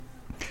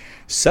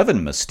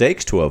7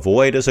 mistakes to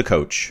avoid as a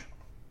coach.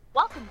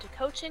 Welcome to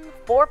Coaching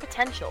for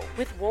Potential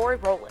with Rory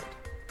Rowland.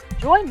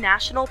 Join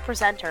national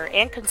presenter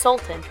and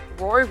consultant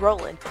Rory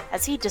Rowland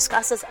as he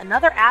discusses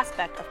another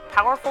aspect of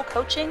powerful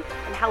coaching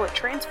and how it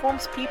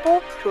transforms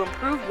people to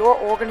improve your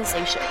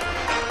organization.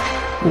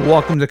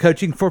 Welcome to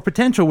Coaching for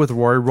Potential with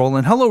Rory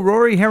Rowland. Hello,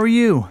 Rory. How are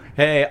you?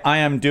 Hey, I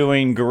am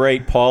doing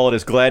great, Paul. It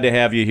is glad to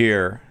have you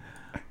here.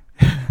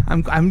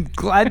 I'm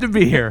glad to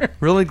be here.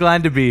 Really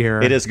glad to be here.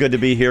 It is good to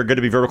be here. Good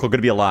to be vertical. Good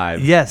to be alive.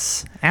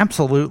 Yes,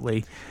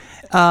 absolutely.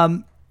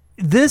 I'm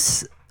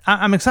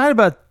excited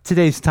about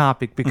today's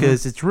topic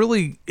because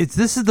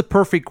this is the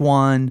perfect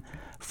one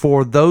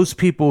for those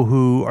people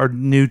who are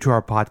new to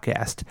our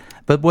podcast.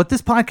 But what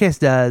this podcast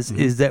does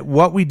is that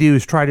what we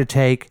try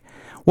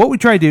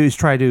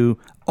to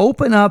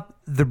open up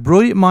the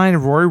brilliant mind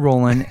of Rory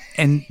Rowland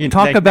and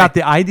talk about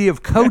the idea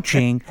of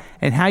coaching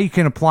and how you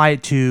can apply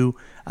it to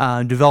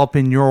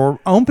developing your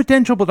own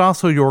potential, but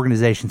also your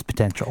organization's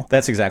potential.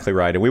 That's exactly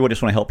right. And we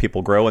just want to help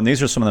people grow. And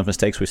these are some of the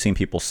mistakes we've seen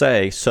people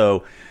say.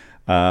 So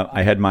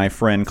I had my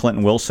friend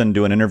Clinton Wilson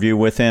do an interview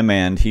with him,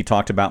 and he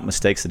talked about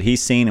mistakes that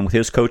he's seen and with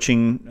his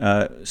coaching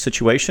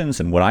situations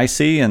and what I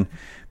see, and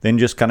then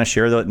just kind of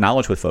share the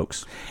knowledge with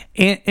folks.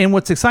 And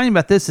what's exciting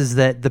about this is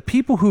that the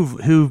people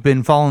who've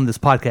been following this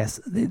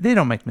podcast, they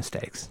don't make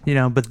mistakes,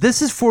 but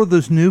this is for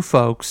those new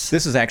folks.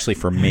 This is actually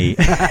for me.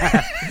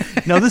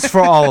 No, this is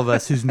for all of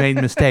us who's made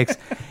mistakes.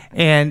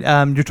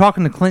 And you're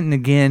talking to Clinton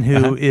again,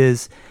 who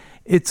is...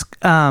 he's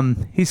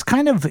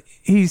kind of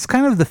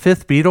the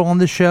fifth Beatle on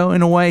the show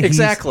in a way.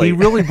 Exactly. He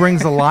really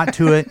brings a lot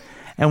to it,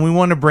 and we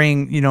want to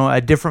bring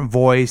a different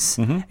voice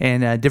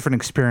and a different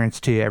experience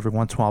to you every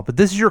once in a while. But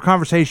this is your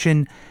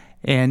conversation,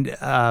 and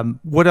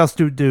what else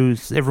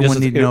does everyone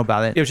need to know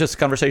about it? It was just a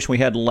conversation we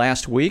had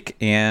last week,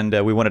 and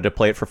we wanted to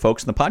play it for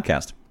folks in the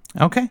podcast.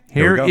 Okay,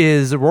 here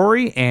is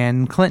Rory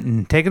and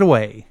Clinton. Take it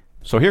away.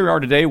 So here we are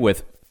today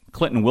with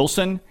Clinton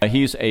Wilson.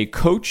 He's a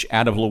coach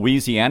out of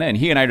Louisiana, and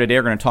he and I today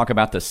are going to talk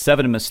about the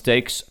 7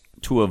 mistakes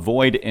to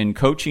avoid in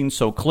coaching.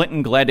 So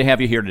Clinton, glad to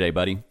have you here today,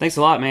 buddy. Thanks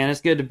a lot, man.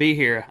 It's good to be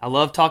here. I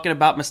love talking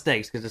about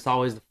mistakes because it's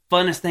always the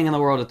funnest thing in the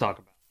world to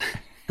talk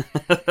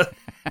about.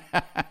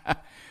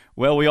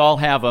 Well, we all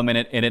have them, and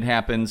it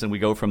happens, and we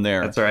go from there.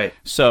 That's right.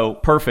 So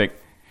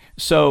perfect.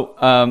 So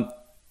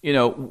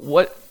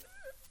what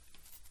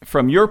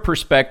from your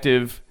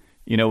perspective,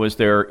 is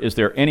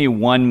there any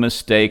one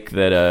mistake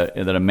that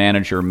a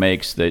manager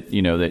makes that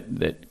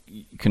that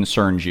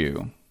concerns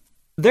you?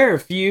 There are a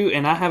few,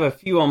 and I have a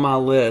few on my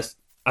list.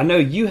 I know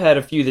you had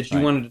a few that you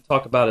wanted to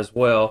talk about as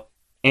well.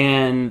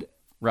 And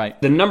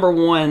the number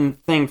one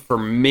thing for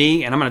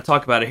me, and I'm going to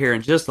talk about it here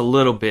in just a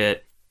little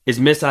bit, is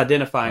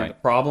misidentifying the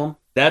problem.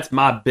 That's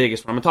my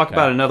biggest one. I'm going to talk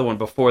about another one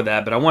before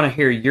that, but I want to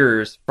hear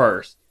yours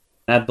first.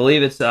 And I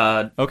believe it's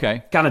kind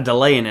of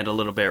delaying it a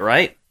little bit,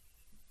 right?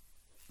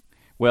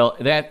 Well,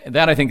 that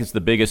I think is the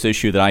biggest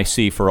issue that I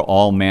see for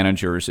all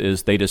managers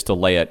is they just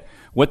delay it.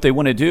 What they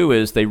want to do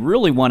is they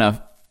really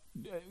want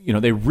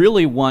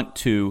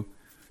to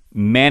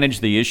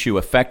manage the issue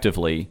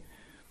effectively,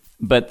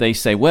 but they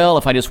say, well,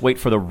 if I just wait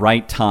for the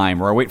right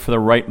time, or I wait for the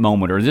right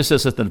moment, or this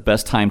isn't the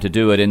best time to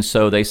do it, and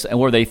so they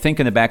think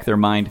in the back of their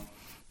mind,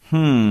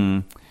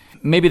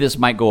 maybe this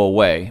might go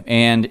away,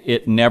 and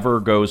it never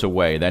goes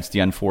away. That's the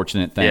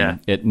unfortunate thing. Yeah.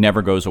 It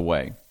never goes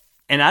away.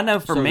 And I know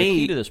for me, the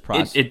key to this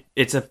process,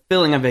 it's a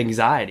feeling of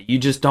anxiety. You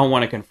just don't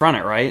want to confront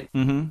it, right?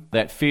 Mm-hmm.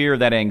 That fear,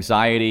 that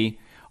anxiety,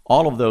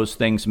 all of those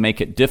things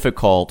make it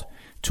difficult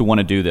to want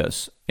to do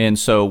this. And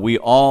so we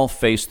all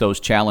face those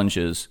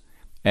challenges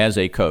as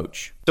a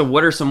coach. So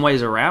what are some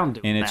ways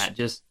around doing that?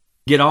 Just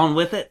get on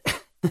with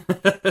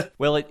it?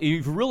 Well,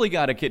 you've really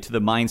got to get to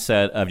the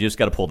mindset of just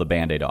got to pull the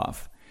Band-Aid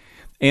off.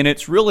 And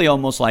it's really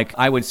almost like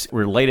I would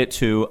relate it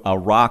to a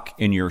rock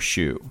in your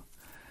shoe.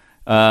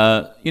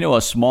 A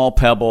small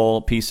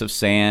pebble, piece of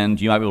sand,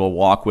 you might be able to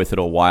walk with it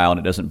a while and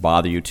it doesn't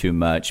bother you too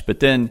much.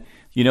 But then,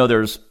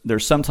 there's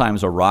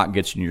sometimes a rock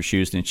gets in your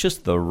shoes and it's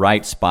just the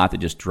right spot that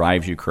just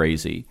drives you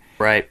crazy.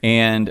 Right.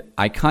 And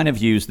I kind of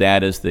use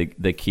that as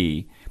the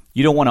key.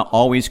 You don't want to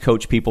always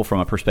coach people from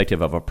a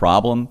perspective of a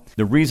problem.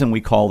 The reason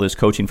we call this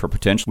coaching for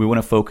potential, we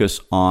want to focus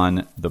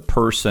on the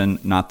person,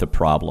 not the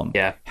problem.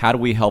 Yeah. How do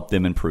we help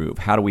them improve?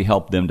 How do we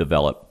help them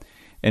develop?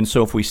 And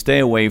so if we stay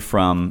away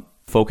from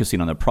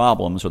focusing on the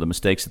problems or the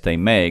mistakes that they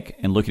make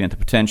and looking at the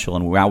potential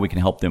and how we can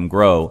help them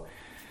grow,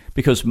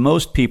 because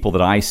most people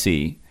that I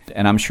see,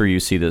 and I'm sure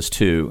you see this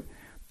too,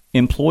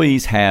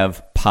 employees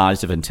have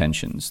positive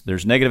intentions.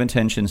 There's negative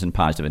intentions and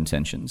positive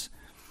intentions.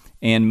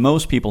 And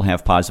most people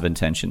have positive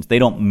intentions. They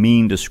don't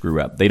mean to screw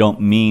up. They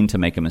don't mean to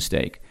make a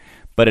mistake.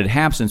 But it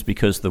happens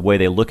because the way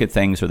they look at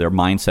things or their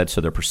mindsets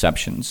or their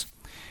perceptions.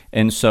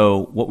 And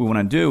so what we want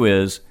to do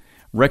is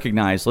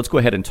recognize, let's go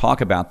ahead and talk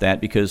about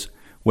that, because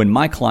when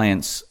my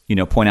clients,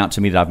 point out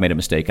to me that I've made a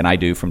mistake, and I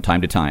do from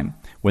time to time,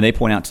 when they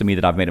point out to me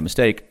that I've made a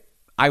mistake,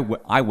 I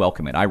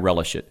welcome it. I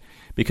relish it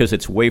because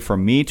it's a way for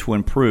me to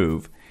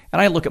improve.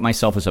 And I look at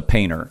myself as a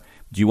painter.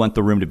 Do you want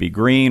the room to be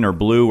green or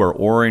blue or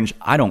orange?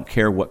 I don't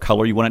care what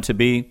color you want it to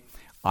be.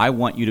 I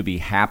want you to be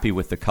happy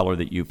with the color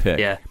that you pick.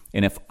 Yeah.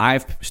 And if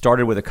I've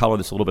started with a color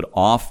that's a little bit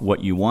off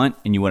what you want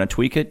and you want to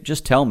tweak it,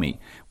 just tell me.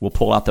 We'll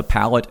pull out the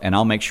palette and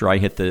I'll make sure I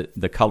hit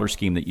the color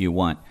scheme that you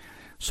want.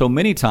 So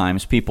many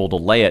times people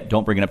delay it,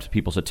 don't bring it up to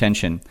people's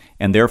attention,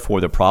 and therefore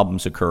the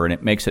problems occur, and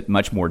it makes it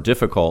much more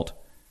difficult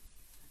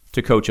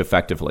to coach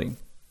effectively.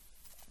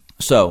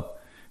 So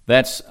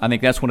I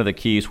think that's one of the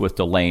keys with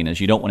delaying,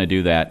 is you don't want to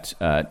do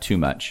that too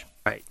much.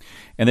 Right.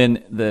 And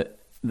then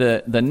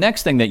the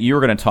next thing that you were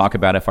going to talk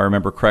about, if I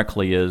remember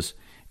correctly, is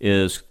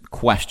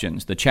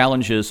questions, the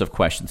challenges of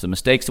questions, the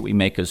mistakes that we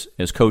make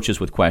as coaches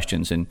with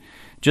questions. And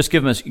just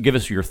give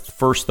us your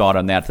first thought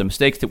on that, the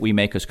mistakes that we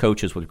make as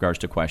coaches with regards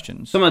to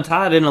questions. So I'm going to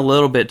tie it in a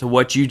little bit to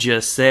what you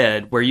just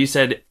said, where you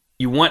said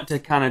you want to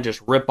kind of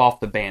just rip off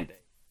the Band-Aid,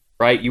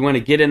 right? You want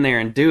to get in there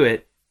and do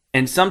it.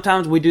 And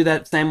sometimes we do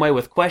that same way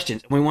with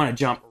questions, and we want to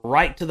jump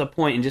right to the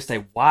point and just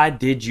say, why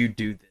did you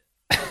do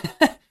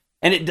this?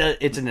 And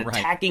it's an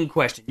attacking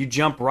question. You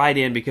jump right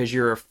in because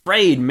you're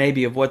afraid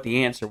maybe of what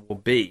the answer will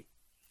be.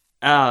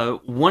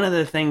 One of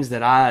the things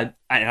that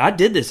I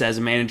did this as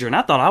a manager, and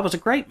I thought I was a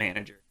great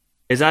manager,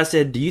 is I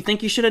said, do you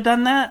think you should have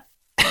done that?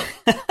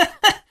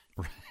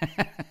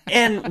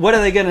 And what are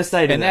they going to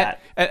say to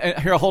that?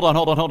 Here, hold on.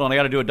 I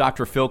got to do a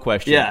Dr. Phil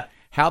question. Yeah.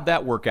 How'd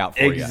that work out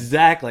for you?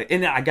 Exactly.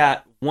 And I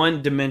got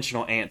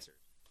one-dimensional answers.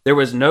 There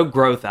was no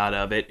growth out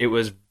of it. It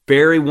was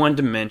very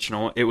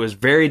one-dimensional. It was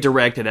very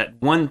directed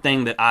at one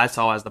thing that I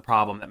saw as the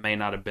problem that may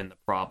not have been the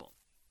problem.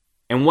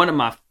 And one of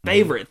my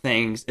favorite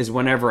things is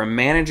whenever a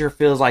manager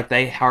feels like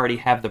they already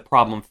have the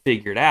problem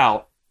figured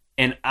out,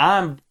 and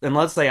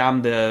let's say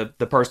I'm the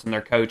person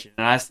they're coaching,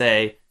 and I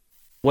say,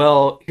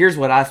 well, here's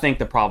what I think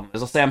the problem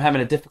is. Let's say I'm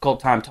having a difficult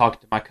time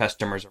talking to my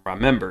customers or my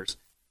members.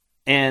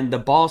 And the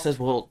boss says,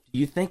 well, do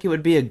you think it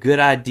would be a good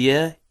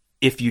idea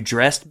if you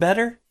dressed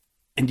better?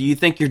 And do you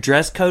think your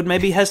dress code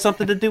maybe has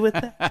something to do with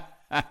that?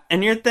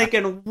 And you're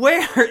thinking,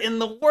 where in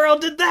the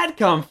world did that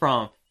come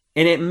from?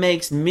 And it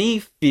makes me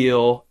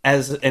feel,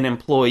 as an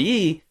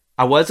employee,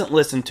 I wasn't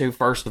listened to,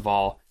 first of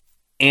all.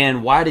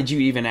 And why did you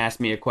even ask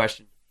me a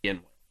question to begin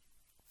with?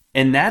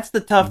 And that's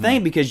the tough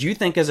thing, because you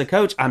think as a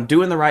coach, I'm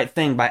doing the right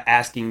thing by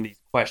asking these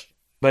questions.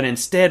 But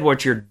instead,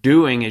 what you're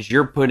doing is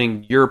you're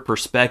putting your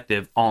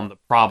perspective on the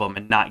problem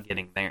and not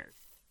getting theirs.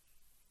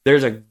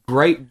 There's a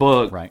great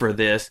book for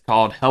this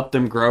called "Help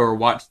Them Grow or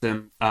Watch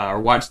Them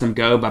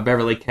Go" by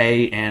Beverly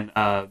Kay and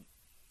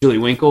Julie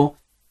Winkle.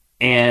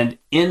 And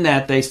in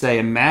that, they say,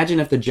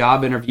 imagine if the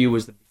job interview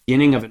was the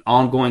beginning of an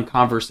ongoing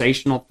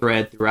conversational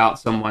thread throughout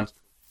someone's career.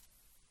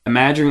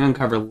 Imagine you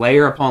uncover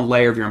layer upon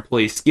layer of your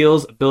employees'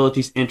 skills,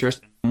 abilities,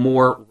 interests, and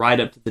more right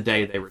up to the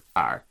day they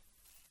retire.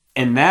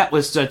 And that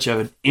was such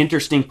an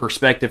interesting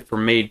perspective for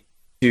me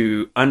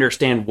to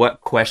understand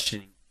what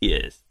questioning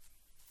is.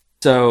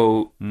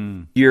 So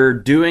you're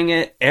doing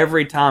it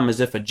every time as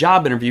if a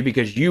job interview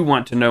because you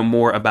want to know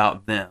more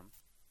about them.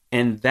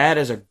 And that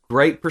is a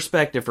great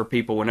perspective for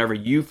people whenever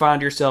you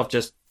find yourself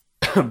just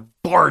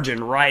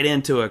barging right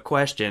into a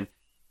question.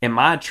 Am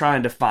I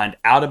trying to find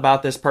out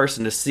about this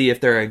person to see if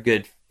they're a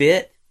good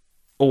fit?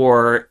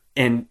 Or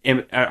am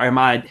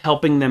I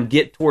helping them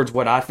get towards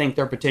what I think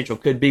their potential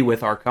could be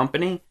with our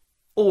company?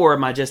 Or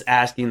am I just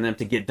asking them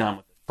to get done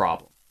with this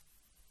problem?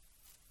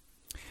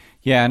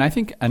 Yeah, and I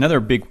think another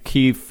big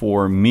key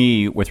for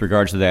me with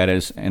regards to that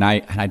is, and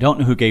I don't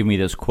know who gave me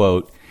this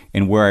quote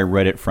and where I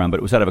read it from, but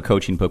it was out of a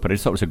coaching book, but I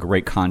just thought it was a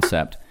great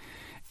concept.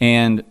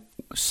 And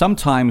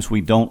sometimes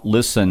we don't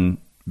listen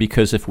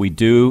because if we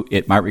do,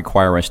 it might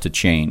require us to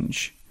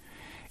change.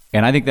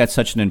 And I think that's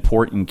such an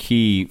important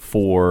key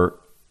for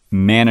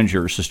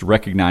managers, just to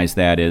recognize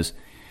that is,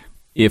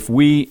 if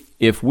we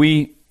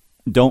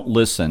don't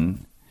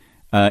listen,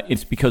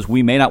 it's because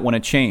we may not want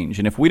to change.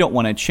 And if we don't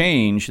want to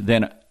change,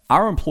 then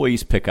our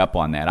employees pick up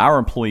on that. Our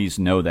employees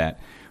know that.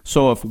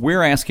 So if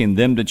we're asking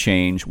them to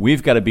change,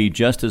 we've got to be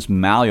just as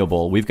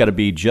malleable. We've got to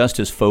be just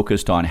as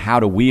focused on how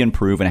do we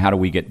improve and how do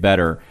we get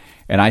better.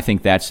 And I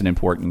think that's an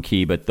important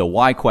key. But the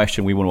why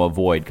question we want to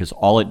avoid, because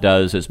all it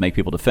does is make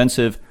people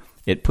defensive.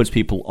 It puts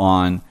people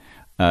on,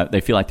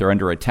 they feel like they're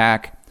under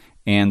attack,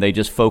 and they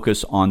just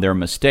focus on their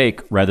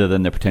mistake rather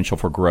than the potential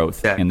for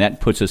growth. Yeah. And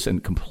that puts us in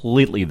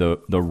completely the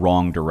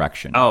wrong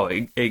direction. Oh,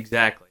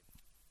 exactly.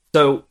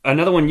 So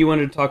another one you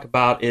wanted to talk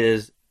about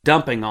is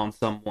dumping on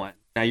someone.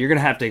 Now, you're going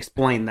to have to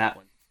explain that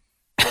one.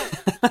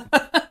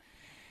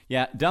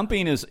 Yeah,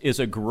 dumping is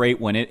a great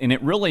one. And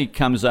it really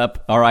comes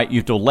up, all right,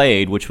 you've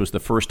delayed, which was the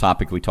first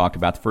topic we talked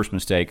about, the first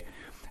mistake.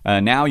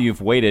 Now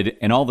you've waited,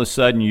 and all of a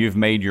sudden you've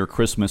made your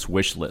Christmas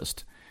wish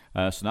list.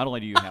 So not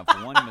only do you have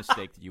one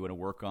mistake that you want to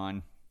work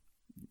on,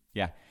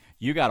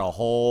 you got a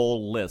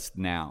whole list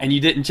now. And you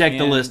didn't check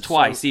the list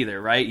twice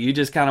either, right? You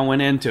just kind of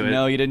went into it.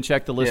 No, you didn't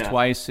check the list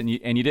twice, and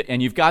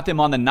you've got them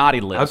on the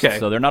naughty list. Okay.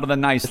 So they're not on the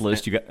nice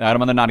list. You got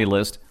them on the naughty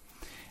list.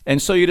 And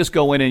so you just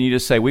go in and you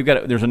just say,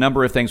 there's a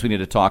number of things we need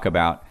to talk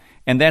about.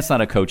 And that's not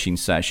a coaching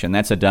session.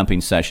 That's a dumping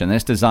session.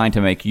 That's designed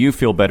to make you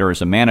feel better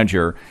as a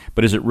manager,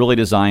 but is it really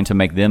designed to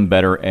make them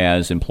better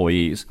as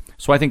employees?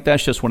 So I think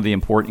that's just one of the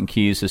important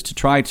keys, is to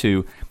try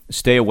to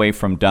stay away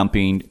from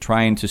dumping,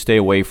 trying to stay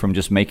away from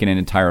just making an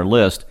entire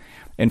list,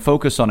 and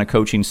focus on a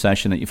coaching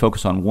session that you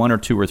focus on 1 or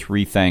 2 or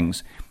 3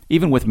 things.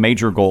 Even with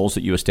major goals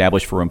that you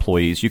establish for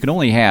employees, you can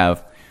only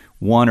have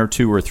 1 or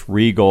 2 or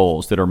 3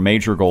 goals that are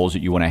major goals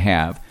that you want to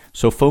have.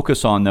 So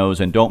focus on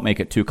those and don't make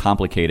it too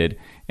complicated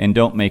and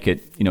don't make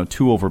it,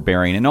 too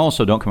overbearing. And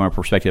also don't come from a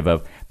perspective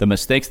of the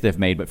mistakes they've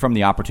made, but from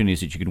the opportunities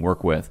that you can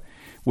work with,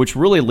 which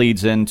really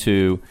leads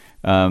into,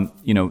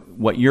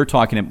 what you're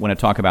want to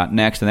talk about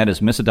next, and that is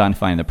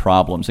misidentifying the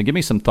problems. And give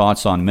me some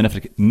thoughts on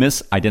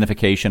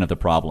misidentification of the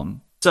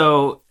problem.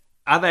 So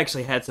I've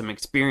actually had some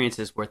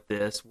experiences with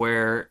this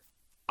where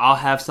I'll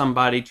have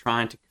somebody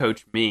trying to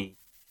coach me.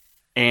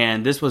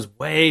 And this was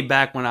way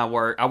back when I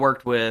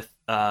worked with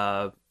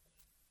a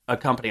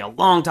company a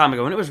long time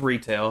ago, and it was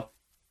retail.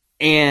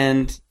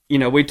 And,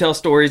 we tell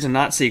stories and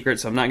not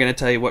secrets, so I'm not going to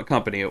tell you what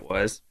company it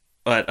was.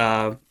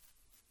 But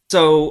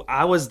so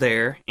I was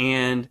there,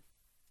 and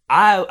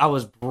I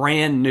was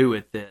brand new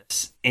at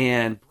this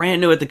and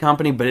brand new at the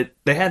company, but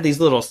they had these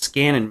little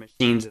scanning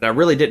machines that I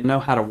really didn't know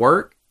how to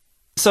work.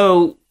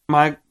 So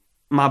my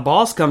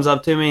boss comes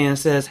up to me and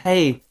says,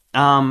 "Hey,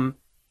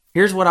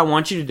 here's what I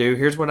want you to do.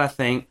 Here's what I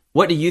think.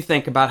 What do you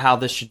think about how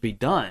this should be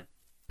done?"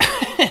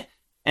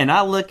 And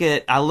I looked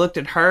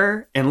at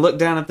her and looked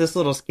down at this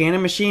little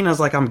scanning machine. I was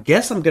like, I'm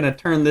going to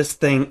turn this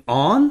thing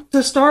on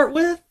to start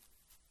with.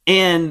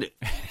 And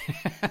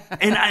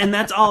and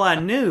that's all I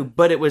knew,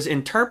 but it was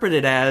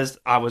interpreted as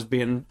I was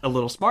being a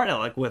little smart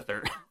aleck with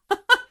her.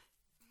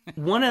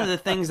 One of the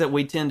things that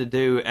we tend to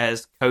do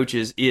as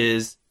coaches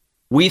is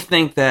we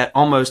think that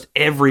almost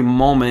every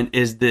moment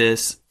is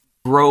this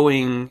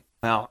growing,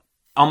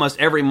 almost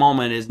every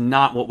moment is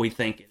not what we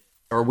think it is,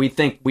 or we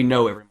think we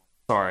know every moment.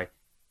 Sorry.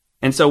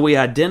 And so we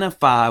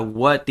identify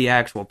what the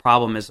actual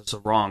problem is as a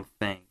wrong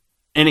thing.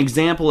 An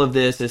example of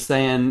this is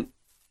saying,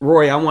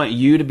 Rory, I want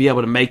you to be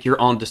able to make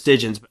your own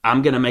decisions, but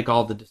I'm going to make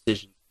all the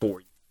decisions for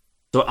you.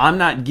 So I'm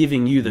not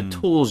giving you the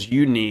tools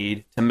you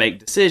need to make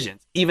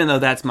decisions, even though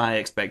that's my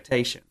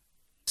expectation.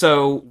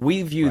 So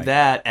we view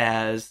that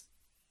as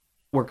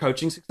we're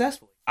coaching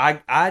successfully.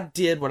 I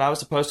did what I was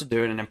supposed to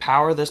do and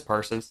empower this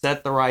person,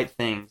 set the right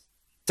things,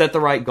 set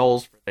the right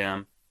goals for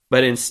them.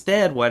 But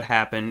instead what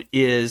happened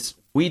is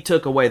we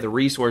took away the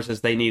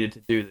resources they needed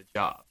to do the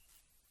job.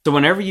 So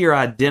whenever you're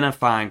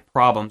identifying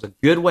problems, a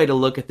good way to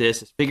look at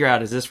this is figure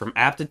out, is this from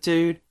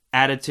aptitude,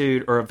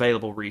 attitude, or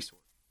available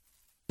resource?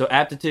 So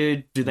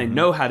aptitude, do they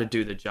know how to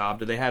do the job?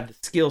 Do they have the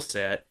skill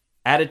set?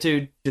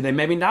 Attitude, do they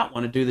maybe not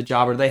want to do the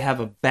job, or do they have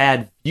a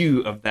bad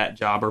view of that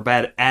job or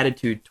bad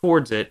attitude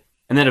towards it?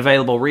 And then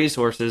available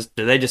resources,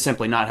 do they just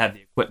simply not have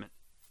the equipment?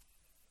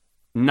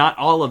 Not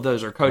all of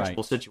those are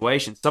coachable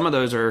situations. Some of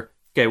those are,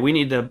 okay, we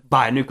need to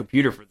buy a new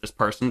computer for this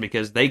person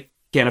because they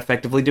can't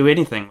effectively do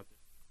anything with this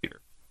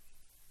computer.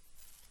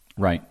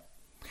 Right.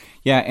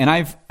 Yeah, and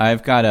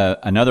I've got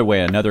another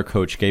way. Another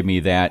coach gave me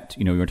that.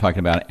 We were talking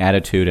about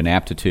attitude and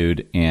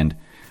aptitude and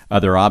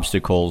other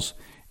obstacles.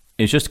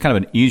 It's just kind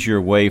of an easier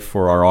way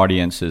for our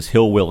audience is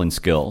hill, will, and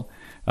skill.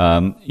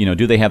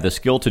 Do they have the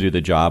skill to do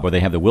the job, or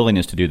they have the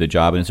willingness to do the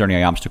job, and is there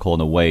any obstacle in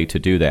the way to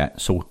do that?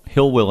 So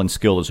hill, will, and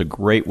skill is a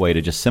great way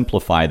to just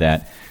simplify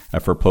that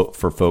for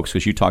folks,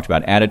 because you talked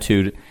about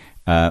attitude,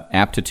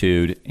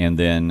 aptitude, and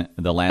then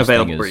the last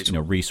thing is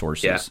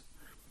resources. Yeah.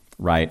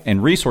 Right.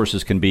 And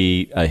resources can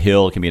be a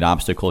hill, it can be an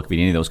obstacle, it can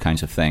be any of those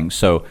kinds of things.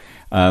 So,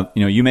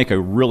 you make a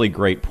really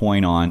great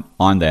point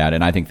on that,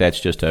 and I think that's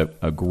just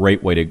a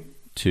great way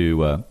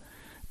to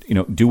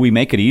do we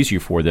make it easier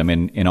for them,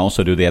 and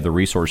also do they have the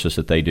resources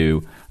that they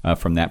do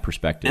from that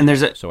perspective? And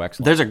there's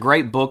excellent. A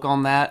great book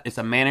on that. It's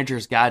A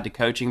Manager's Guide to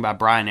Coaching by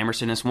Brian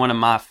Emerson. It's one of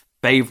my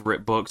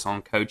favorite books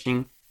on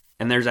coaching.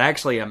 And there's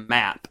actually a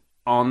map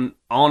on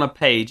a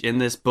page in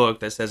this book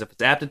that says, if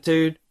it's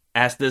aptitude,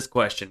 ask this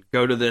question,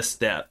 go to this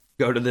step,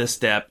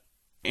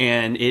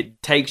 and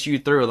it takes you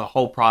through the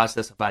whole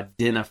process of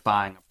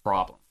identifying a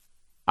problem.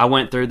 I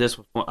went through this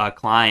with a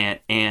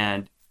client,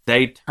 and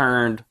they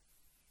turned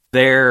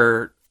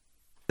their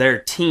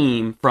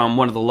team from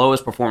one of the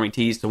lowest performing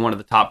teams to one of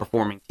the top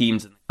performing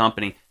teams in the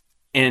company.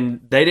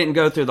 And they didn't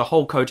go through the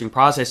whole coaching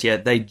process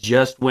yet. They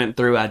just went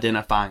through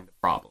identifying the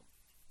problem.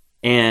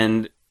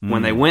 And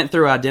when they went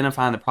through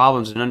identifying the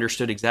problems and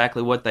understood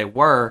exactly what they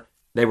were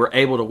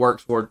able to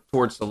work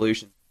towards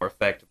solutions more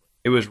effectively.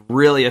 It was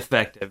really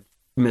effective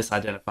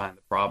misidentifying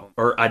the problem,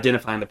 or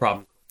identifying the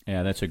problem.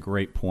 Yeah, that's a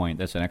great point.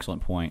 That's an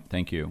excellent point.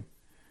 Thank you.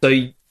 So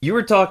you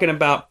were talking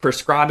about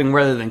prescribing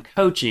rather than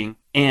coaching,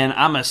 and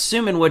I'm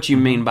assuming what you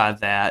mean by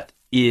that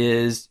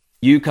is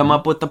you come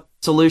up with the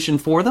solution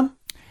for them?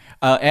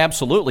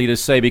 Absolutely, to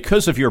say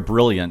because of your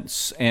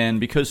brilliance and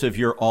because of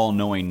your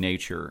all-knowing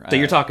nature. So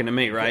you're talking to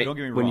me, right? Don't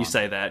get me wrong. When you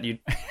say that, you.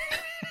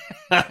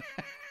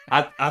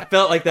 I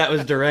felt like that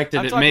was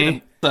directed at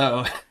me.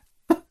 So.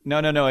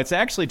 No. It's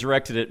actually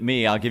directed at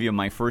me. I'll give you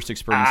my first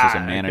experience as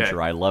a manager.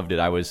 Okay. I loved it.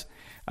 I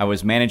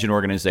was managing an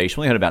organization.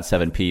 We had about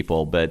 7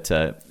 people, but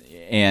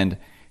and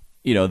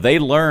they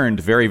learned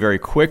very, very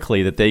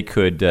quickly that they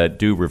could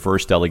do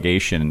reverse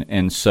delegation,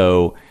 and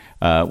so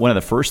one of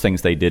the first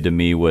things they did to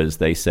me was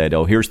they said,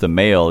 oh, here's the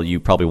mail. You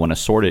probably want to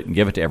sort it and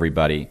give it to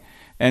everybody.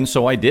 And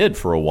so I did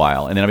for a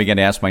while. And then I began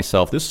to ask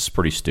myself, this is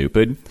pretty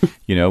stupid.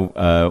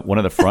 One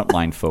of the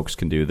frontline folks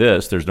can do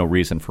this. There's no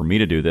reason for me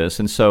to do this.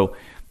 And so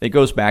it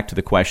goes back to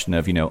the question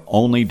of,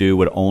 only do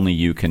what only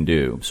you can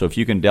do. So if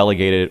you can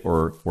delegate it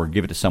or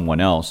give it to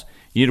someone else,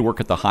 you need to work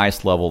at the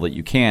highest level that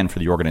you can for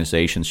the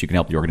organization so you can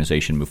help the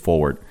organization move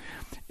forward.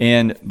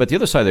 But the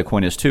other side of the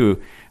coin is,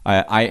 too,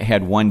 I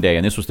had one day,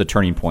 and this was the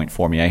turning point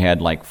for me. I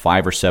had like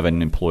 5 or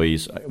 7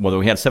 employees. Well,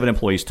 we had 7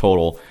 employees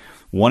total.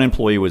 One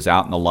employee was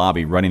out in the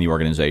lobby running the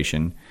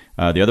organization.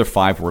 The other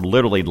 5 were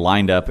literally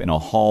lined up in a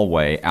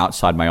hallway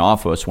outside my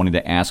office wanting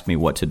to ask me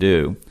what to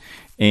do.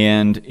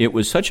 And it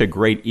was such a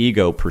great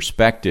ego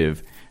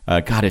perspective.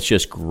 God, it's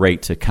just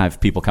great to kind of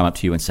people come up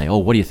to you and say, oh,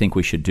 what do you think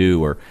we should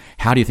do? Or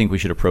how do you think we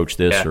should approach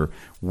this? Yeah. Or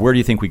where do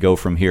you think we go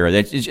from here?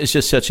 It's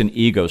just such an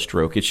ego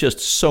stroke. It's just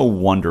so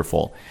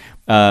wonderful.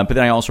 But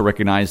then I also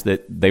recognized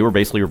that they were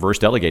basically reverse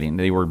delegating.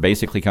 They were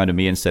basically coming to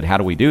me and said, how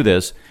do we do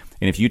this?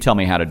 And if you tell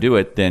me how to do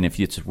it, then if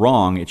it's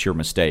wrong, it's your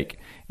mistake.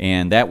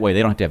 And that way,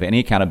 they don't have to have any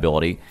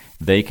accountability.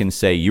 They can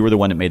say, you were the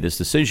one that made this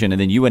decision,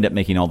 and then you end up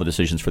making all the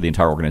decisions for the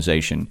entire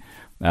organization.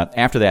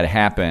 After that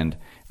happened,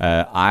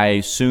 I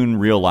soon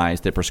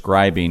realized that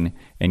prescribing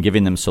and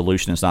giving them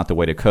solutions is not the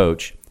way to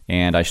coach.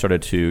 And I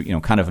started to,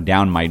 kind of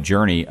down my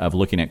journey of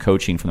looking at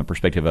coaching from the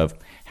perspective of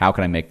how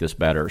can I make this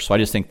better? So I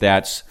just think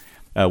that's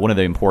one of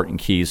the important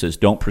keys is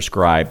don't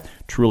prescribe,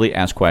 truly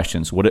ask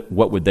questions. What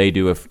would they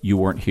do if you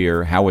weren't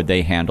here? How would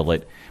they handle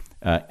it?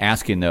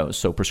 Asking those.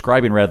 So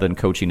prescribing rather than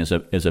coaching is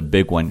a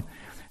big one,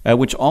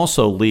 which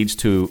also leads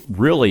to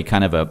really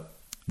kind of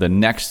the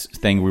next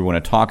thing we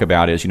want to talk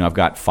about is, I've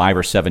got 5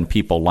 or 7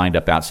 people lined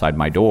up outside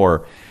my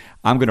door.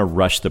 I'm going to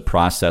rush the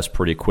process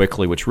pretty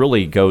quickly, which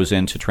really goes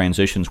into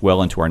transitions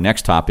well into our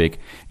next topic,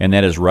 and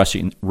that is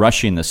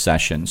rushing the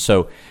session.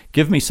 So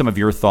give me some of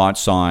your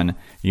thoughts on,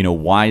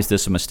 why is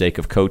this a mistake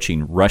of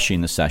coaching,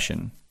 rushing the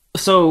session?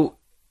 So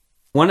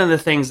one of the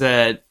things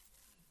that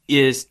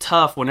is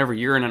tough whenever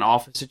you're in an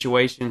office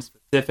situation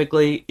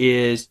specifically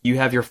is you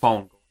have your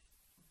phone going.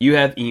 You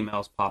have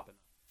emails popping up.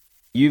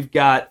 You've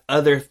got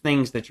other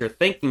things that you're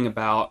thinking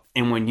about,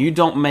 and when you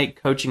don't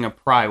make coaching a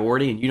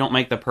priority and you don't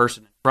make the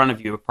person in front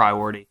of you a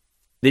priority,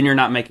 then you're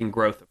not making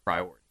growth a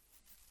priority.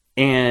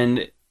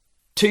 And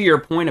to your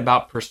point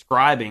about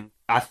prescribing,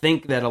 I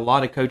think that a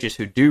lot of coaches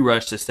who do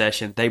rush the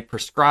session, they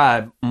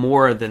prescribe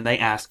more than they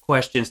ask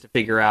questions to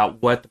figure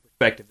out what the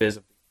perspective is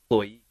of the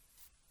employee,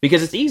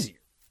 because it's easier.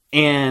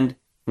 And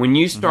when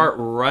you start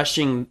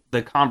rushing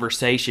the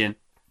conversation,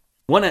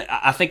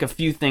 I think a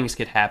few things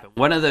could happen.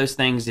 One of those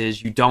things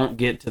is you don't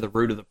get to the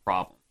root of the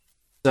problem.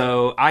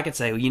 So I could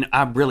say,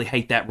 I really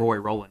hate that Rory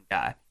Rowland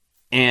guy.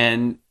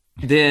 And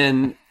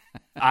then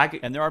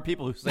and there are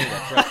people who say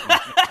that, trust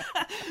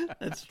me.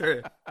 That's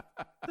true.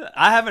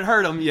 I haven't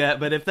heard them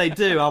yet, but if they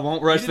do, I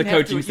won't rush the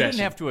coaching session. You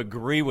didn't have to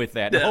agree with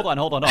that. Yeah. Hold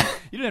on.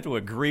 You didn't have to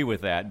agree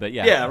with that, but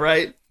yeah. Yeah,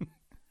 right.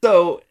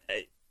 So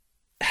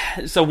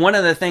one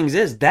of the things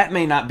is that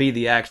may not be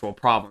the actual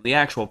problem. The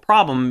actual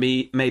problem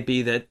may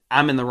be that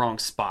I'm in the wrong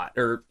spot,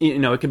 or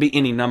it could be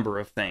any number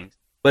of things.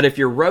 But if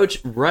you're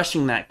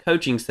rushing that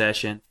coaching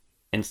session,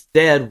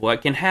 instead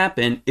what can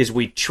happen is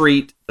we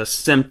treat the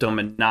symptom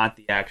and not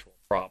the actual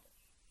problem.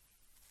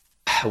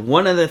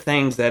 One of the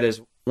things that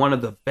is one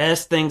of the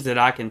best things that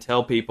I can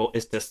tell people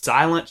is to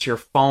silence your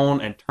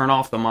phone and turn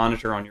off the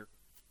monitor on your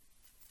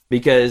computer.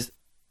 Because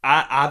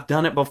I've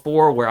done it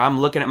before where I'm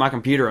looking at my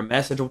computer, a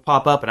message will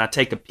pop up, and I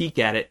take a peek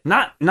at it.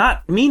 Not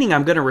meaning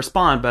I'm going to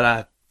respond, but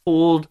I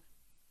pulled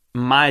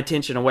my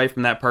attention away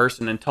from that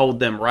person and told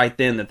them right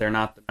then that they're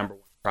not the number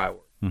one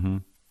priority. Mm-hmm.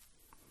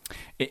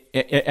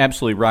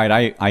 Absolutely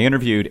right. I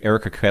interviewed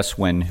Erica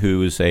Keswin,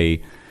 who's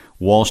a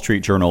Wall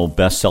Street Journal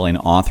best-selling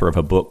author of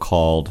a book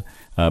called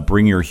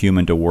Bring Your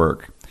Human to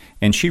Work.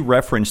 And she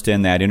referenced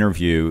in that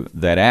interview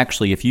that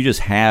actually if you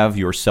just have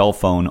your cell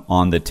phone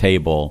on the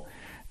table,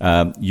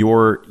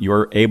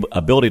 your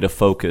ability to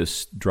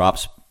focus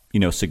drops,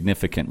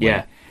 significantly.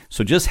 Yeah.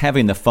 So just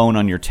having the phone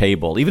on your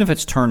table, even if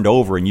it's turned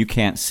over and you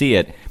can't see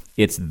it,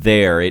 it's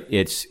there.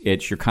 It's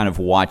you're kind of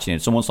watching it.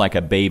 It's almost like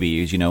a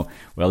baby. The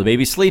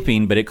baby's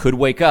sleeping, but it could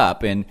wake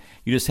up, and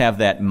you just have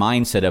that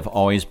mindset of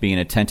always being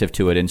attentive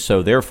to it, and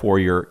so therefore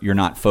you're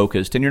not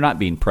focused and you're not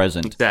being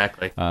present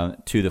exactly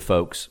to the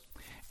folks.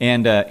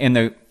 And in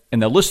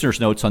the listeners'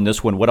 notes on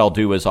this one, what I'll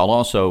do is I'll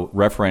also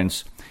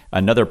reference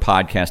another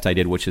podcast I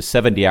did, which is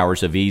 70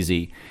 Hours of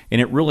Easy.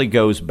 And it really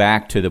goes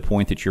back to the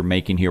point that you're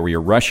making here where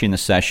you're rushing the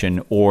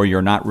session, or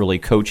you're not really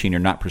coaching, you're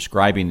not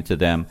prescribing to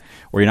them,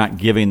 or you're not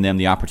giving them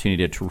the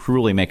opportunity to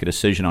truly make a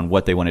decision on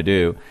what they want to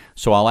do.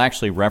 So I'll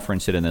actually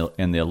reference it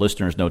in the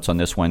listeners' notes on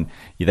this one.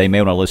 They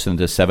may want to listen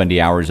to 70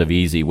 Hours of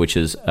Easy, which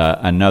is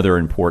another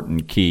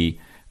important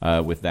key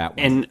with that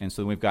one. And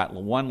so we've got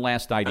one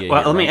last idea.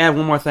 Well, let me add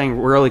one more thing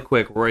really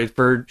quick, Roy.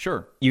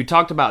 Sure. You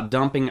talked about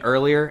dumping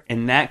earlier,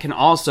 and that can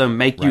also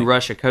make you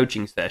rush a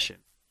coaching session.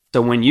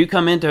 So when you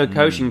come into a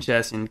coaching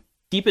session,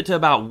 keep it to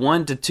about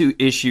 1 to 2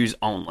 issues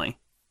only.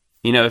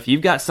 If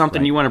you've got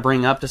something you want to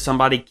bring up to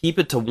somebody, keep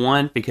it to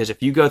one, because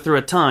if you go through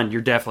a ton, you're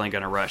definitely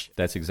going to rush it.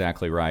 That's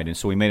exactly right. And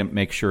so we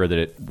make sure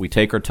that we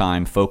take our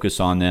time, focus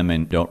on them,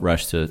 and don't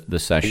rush to the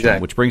session.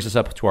 Exactly. Which brings us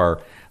up to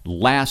our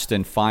last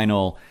and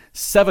final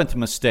 7th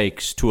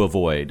mistakes to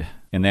avoid,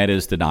 and that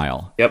is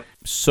denial. Yep.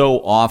 So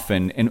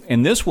often,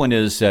 and this one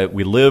is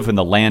we live in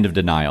the land of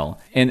denial.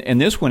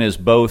 And this one is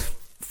both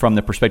from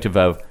the perspective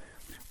of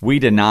we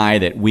deny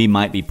that we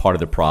might be part of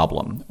the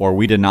problem, or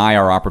we deny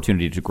our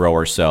opportunity to grow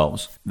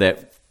ourselves,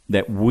 that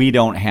we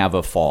don't have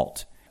a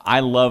fault. I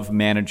love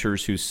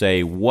managers who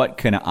say, what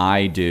can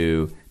I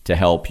do to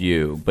help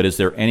you? But is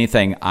there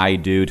anything I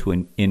do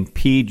to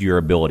impede your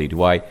ability?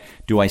 Do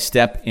I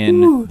step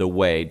in the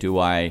way? Do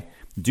I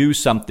do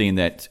something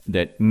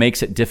that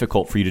makes it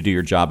difficult for you to do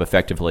your job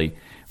effectively?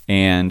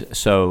 And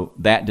so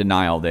that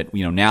denial that,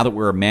 now that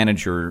we're a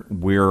manager,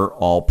 we're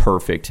all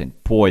perfect.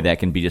 And boy, that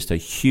can be just a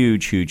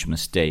huge, huge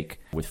mistake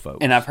with folks.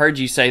 And I've heard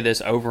you say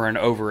this over and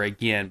over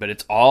again, but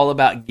it's all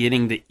about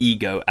getting the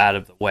ego out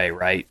of the way,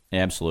 right?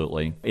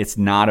 Absolutely. It's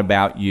not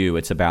about you,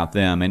 it's about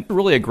them. And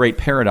really a great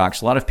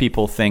paradox. A lot of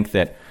people think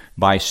that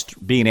by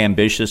being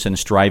ambitious and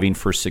striving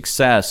for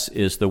success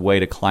is the way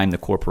to climb the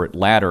corporate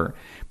ladder.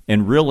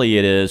 And really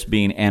it is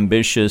being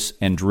ambitious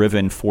and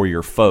driven for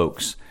your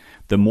folks.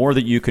 The more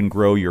that you can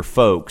grow your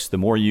folks, the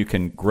more you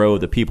can grow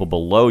the people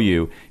below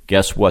you,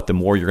 guess what? The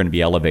more you're going to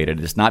be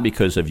elevated. It's not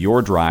because of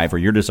your drive or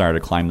your desire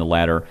to climb the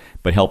ladder,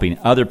 but helping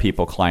other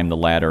people climb the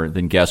ladder,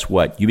 then guess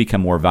what? You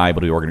become more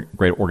valuable to a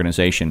great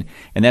organization.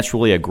 And that's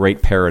really a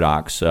great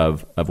paradox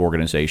of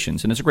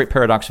organizations. And it's a great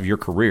paradox of your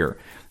career.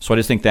 So I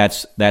just think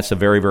that's a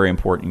very, very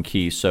important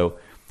key. So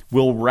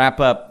we'll wrap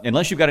up,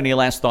 unless you've got any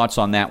last thoughts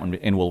on that one,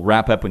 and we'll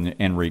wrap up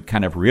and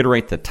kind of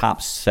reiterate the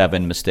top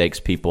 7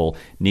 mistakes people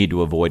need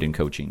to avoid in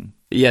coaching.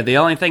 Yeah, the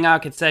only thing I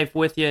could say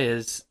with you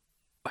is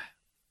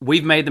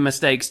we've made the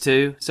mistakes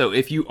too. So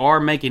if you are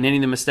making any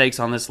of the mistakes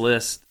on this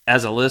list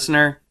as a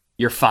listener,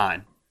 you're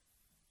fine.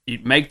 You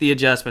make the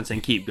adjustments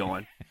and keep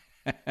going.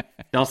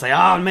 Don't say,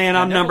 oh man,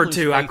 I'm number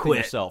 2, I quit.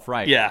 Yourself,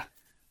 right. Yeah.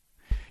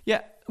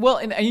 Yeah. Well,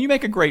 and you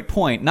make a great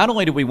point. Not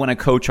only do we want to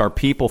coach our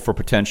people for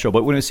potential,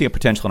 but we want to see a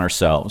potential in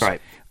ourselves.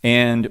 Right.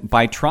 And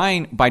by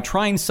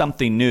trying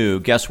something new,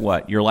 guess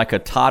what? You're like a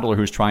toddler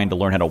who's trying to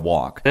learn how to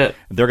walk. They're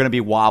going to be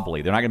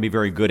wobbly. They're not going to be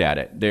very good at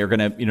it. They're going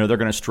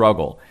to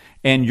struggle.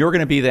 And you're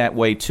going to be that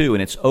way too.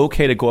 And it's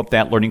okay to go up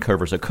that learning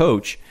curve as a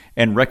coach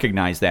and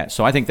recognize that.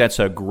 So I think that's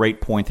a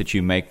great point that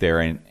you make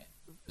there, and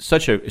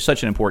such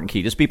an important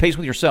key. Just be patient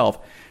with yourself,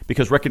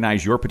 because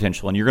recognize your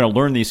potential, and you're going to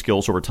learn these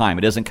skills over time.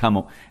 It doesn't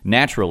come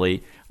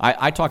naturally.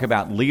 I talk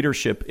about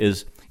leadership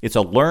it's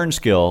a learned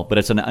skill, but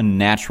it's an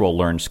unnatural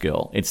learned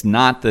skill. It's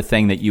not the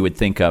thing that you would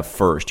think of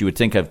first. You would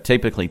think of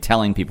typically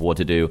telling people what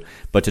to do,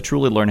 but to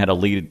truly learn how to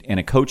lead in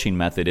a coaching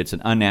method, it's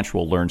an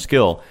unnatural learned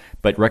skill.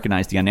 But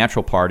recognize the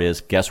unnatural part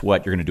is, guess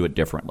what? You're going to do it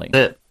differently.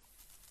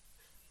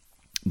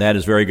 That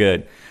is very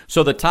good.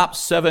 So the top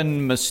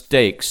 7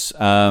 mistakes.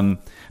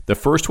 The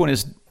first one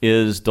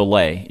is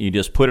delay. You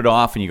just put it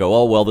off and you go,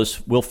 oh, well,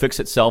 this will fix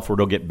itself or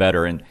it'll get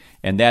better. And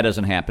that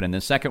doesn't happen. And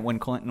the second one,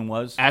 Clinton,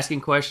 was?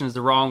 Asking questions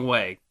the wrong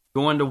way.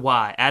 Going to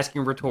why.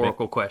 Asking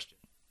rhetorical questions.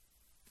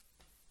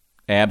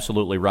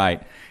 Absolutely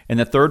right. And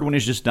the third one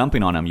is just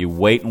dumping on them. You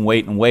wait and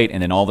wait and wait,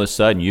 and then all of a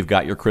sudden you've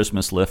got your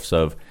Christmas list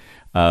of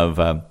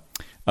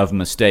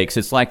mistakes.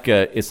 It's like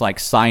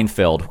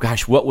Seinfeld.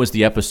 Gosh, what was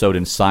the episode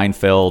in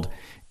Seinfeld?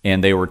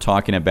 And they were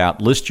talking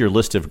about list your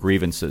list of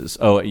grievances.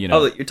 Oh, you're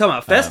talking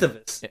about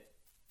Festivus.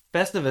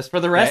 Festivus for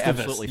the rest of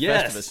us. Absolutely,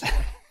 yes. Festivus.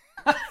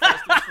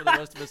 Festivus for the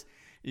rest of us.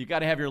 You got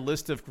to have your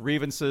list of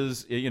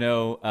grievances,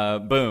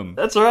 boom.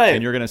 That's right.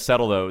 And you're going to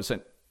settle those.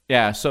 And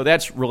yeah, so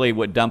that's really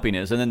what dumping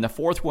is. And then the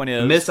fourth one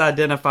is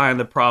misidentifying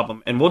the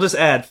problem. And we'll just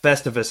add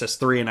Festivus as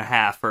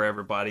 3.5 for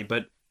everybody.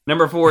 But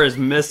number 4 is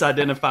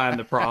misidentifying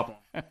the problem.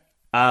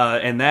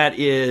 And that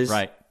is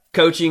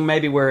coaching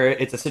maybe where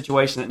it's a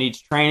situation that needs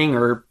training,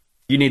 or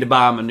you need to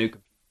buy them a new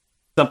computer.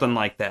 Something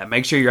like that.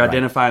 Make sure you're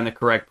identifying the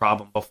correct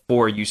problem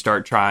before you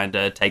start trying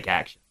to take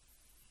action.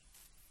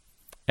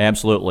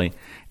 Absolutely.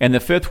 And the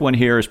fifth one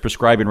here is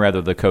prescribing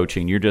rather than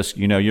coaching. You're just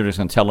going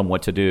to tell them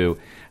what to do.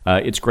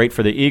 It's great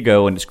for the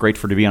ego and it's great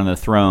to be on the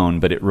throne,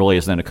 but it really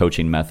isn't a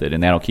coaching method,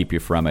 and that'll keep you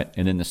from it.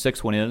 And then the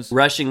sixth one is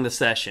rushing the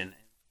session.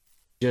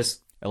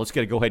 Let's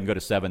go ahead and go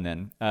to 7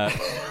 then.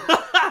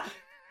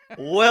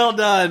 Well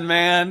done,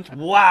 man.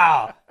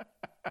 Wow.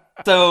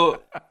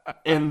 So,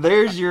 and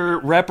there's your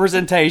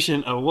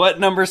representation of what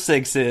number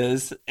 6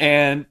 is,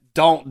 and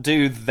don't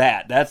do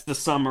that. That's the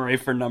summary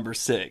for number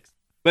 6.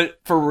 But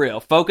for real,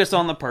 focus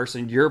on the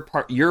person.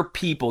 Your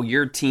people,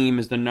 your team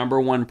is the number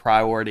one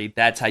priority.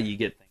 That's how you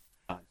get things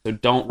done. So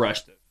don't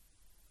rush them.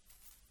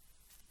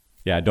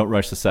 Yeah, don't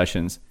rush the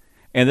sessions.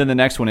 And then the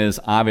next one is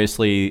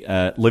obviously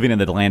living in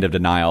the land of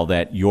denial,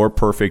 that you're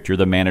perfect, you're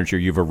the manager,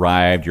 you've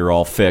arrived, you're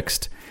all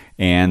fixed,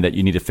 and that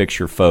you need to fix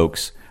your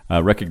folks.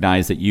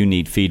 recognize that you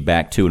need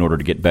feedback too in order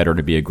to get better,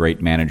 to be a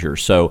great manager.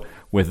 So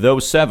with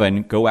those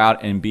 7, go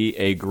out and be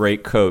a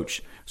great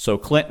coach. So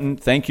Clinton,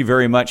 thank you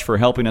very much for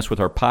helping us with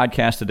our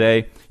podcast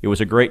today. It was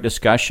a great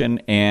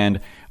discussion, and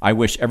I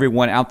wish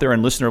everyone out there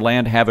in listener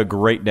land have a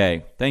great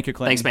day. Thank you,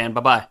 Clinton. Thanks, man.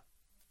 Bye-bye.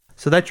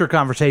 So that's your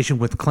conversation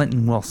with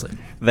Clinton Wilson.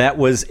 That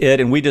was it,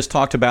 and we just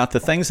talked about the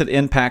things that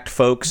impact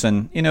folks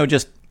and,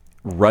 just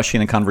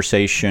rushing a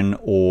conversation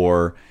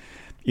or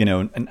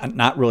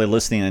not really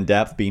listening in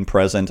depth, being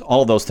present.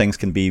 All of those things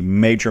can be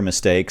major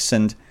mistakes.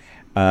 And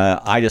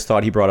I just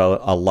thought he brought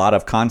a lot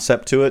of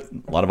concept to it,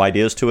 a lot of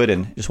ideas to it,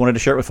 and just wanted to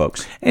share it with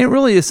folks. And it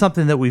really is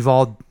something that we've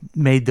all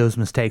made those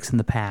mistakes in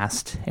the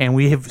past. And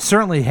we have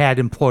certainly had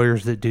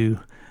employers that do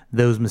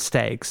those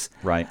mistakes.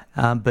 Right.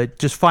 But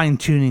just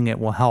fine-tuning it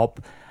will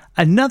help.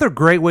 Another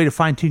great way to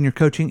fine-tune your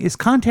coaching is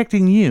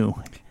contacting you.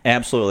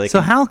 Absolutely.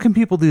 So how can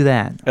people do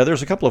that?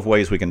 There's a couple of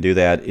ways we can do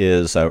that.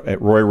 Is at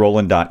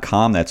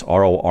RoyRowland.com. That's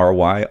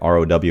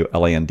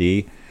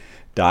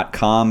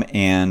RoyRowland.com.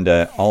 And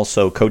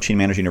also Coaching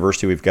Manager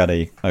University, we've got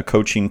a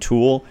coaching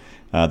tool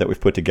that we've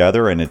put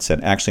together, and it's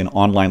actually an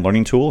online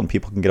learning tool, and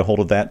people can get a hold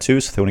of that too.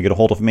 So if they want to get a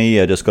hold of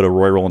me, just go to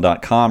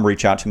RoyRowland.com,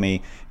 reach out to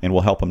me, and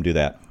we'll help them do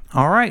that.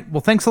 All right.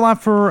 Well, thanks a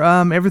lot for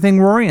everything,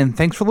 Rory, and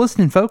thanks for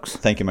listening, folks.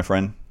 Thank you, my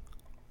friend.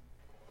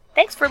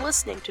 Thanks for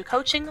listening to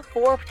Coaching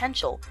for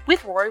Potential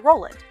with Rory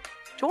Rowland.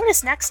 Join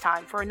us next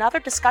time for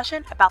another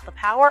discussion about the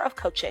power of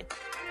coaching.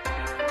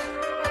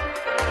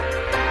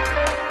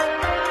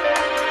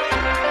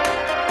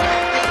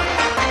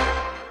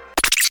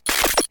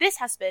 This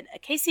has been a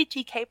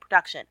KCTK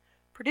production,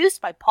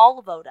 produced by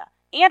Paul Lavoda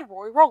and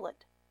Rory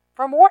Rowland.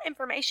 For more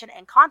information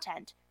and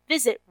content,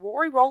 visit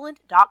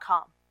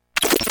RoryRowland.com.